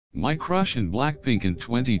My crush in Blackpink in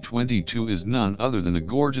 2022 is none other than the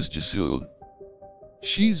gorgeous Jisoo.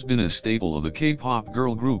 She's been a staple of the K-pop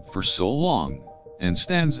girl group for so long, and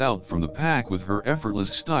stands out from the pack with her effortless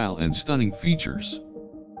style and stunning features.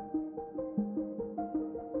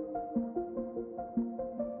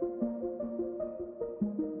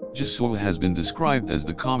 Jisoo has been described as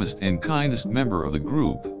the calmest and kindest member of the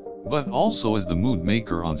group, but also as the mood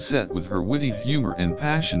maker on set with her witty humor and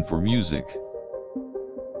passion for music.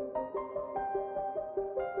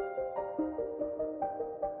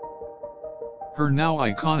 Her now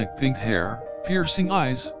iconic pink hair, piercing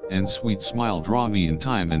eyes, and sweet smile draw me in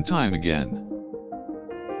time and time again.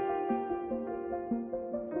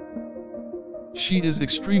 She is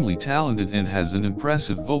extremely talented and has an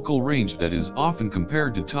impressive vocal range that is often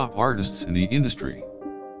compared to top artists in the industry.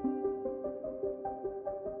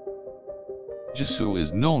 Jisoo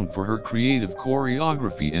is known for her creative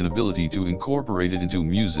choreography and ability to incorporate it into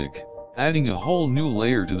music, adding a whole new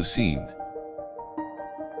layer to the scene.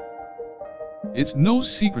 It's no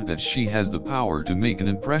secret that she has the power to make an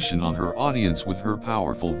impression on her audience with her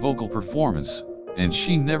powerful vocal performance, and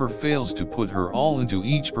she never fails to put her all into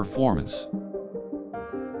each performance.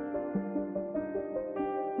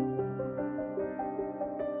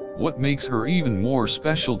 What makes her even more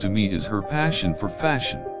special to me is her passion for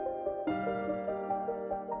fashion.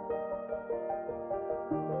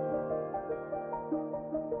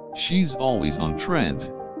 She's always on trend,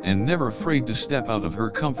 and never afraid to step out of her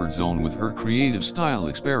comfort zone with her creative style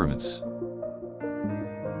experiments.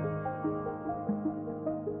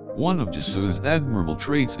 One of Jisoo's admirable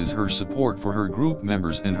traits is her support for her group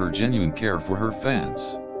members and her genuine care for her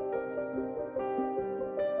fans.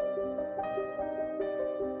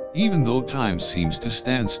 Even though time seems to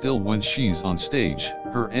stand still when she's on stage,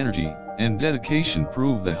 her energy and dedication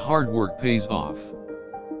prove that hard work pays off.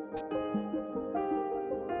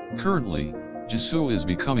 Currently, Jisoo is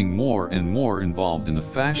becoming more and more involved in the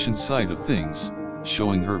fashion side of things,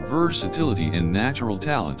 showing her versatility and natural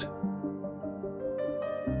talent.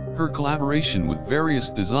 Her collaboration with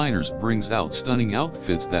various designers brings out stunning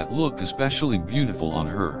outfits that look especially beautiful on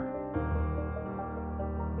her.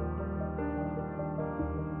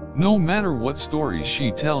 No matter what story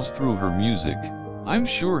she tells through her music, I'm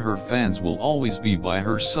sure her fans will always be by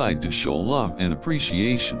her side to show love and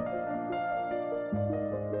appreciation.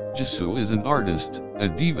 Jisoo is an artist, a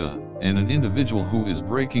diva, and an individual who is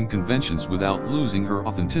breaking conventions without losing her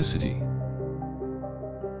authenticity.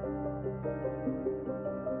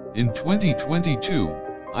 In 2022,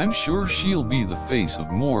 I'm sure she'll be the face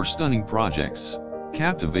of more stunning projects,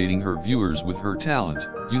 captivating her viewers with her talent,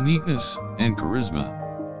 uniqueness, and charisma.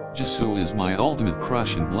 Jisoo is my ultimate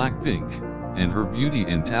crush in Blackpink, and her beauty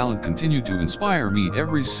and talent continue to inspire me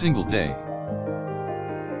every single day.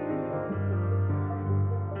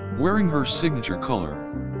 Wearing her signature color,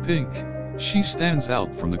 pink, she stands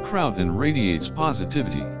out from the crowd and radiates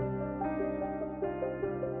positivity.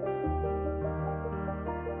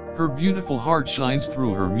 Her beautiful heart shines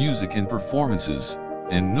through her music and performances,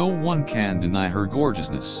 and no one can deny her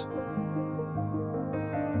gorgeousness.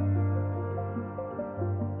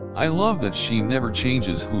 I love that she never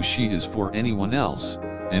changes who she is for anyone else,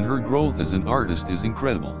 and her growth as an artist is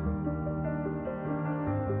incredible.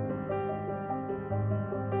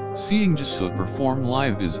 Seeing Jisoo perform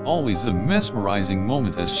live is always a mesmerizing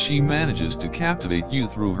moment as she manages to captivate you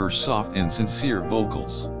through her soft and sincere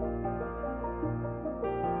vocals.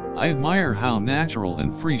 I admire how natural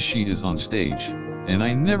and free she is on stage, and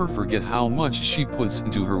I never forget how much she puts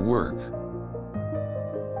into her work.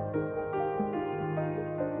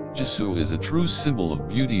 Jisoo is a true symbol of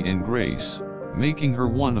beauty and grace, making her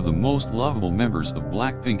one of the most lovable members of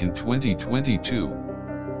Blackpink in 2022.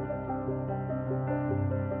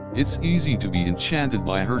 It's easy to be enchanted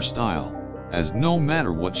by her style, as no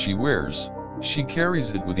matter what she wears, she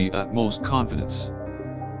carries it with the utmost confidence.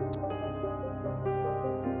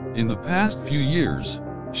 In the past few years,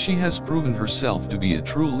 she has proven herself to be a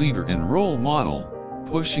true leader and role model,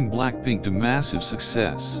 pushing Blackpink to massive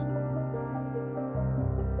success.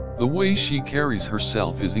 The way she carries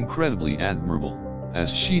herself is incredibly admirable,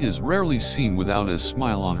 as she is rarely seen without a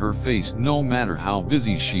smile on her face no matter how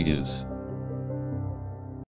busy she is.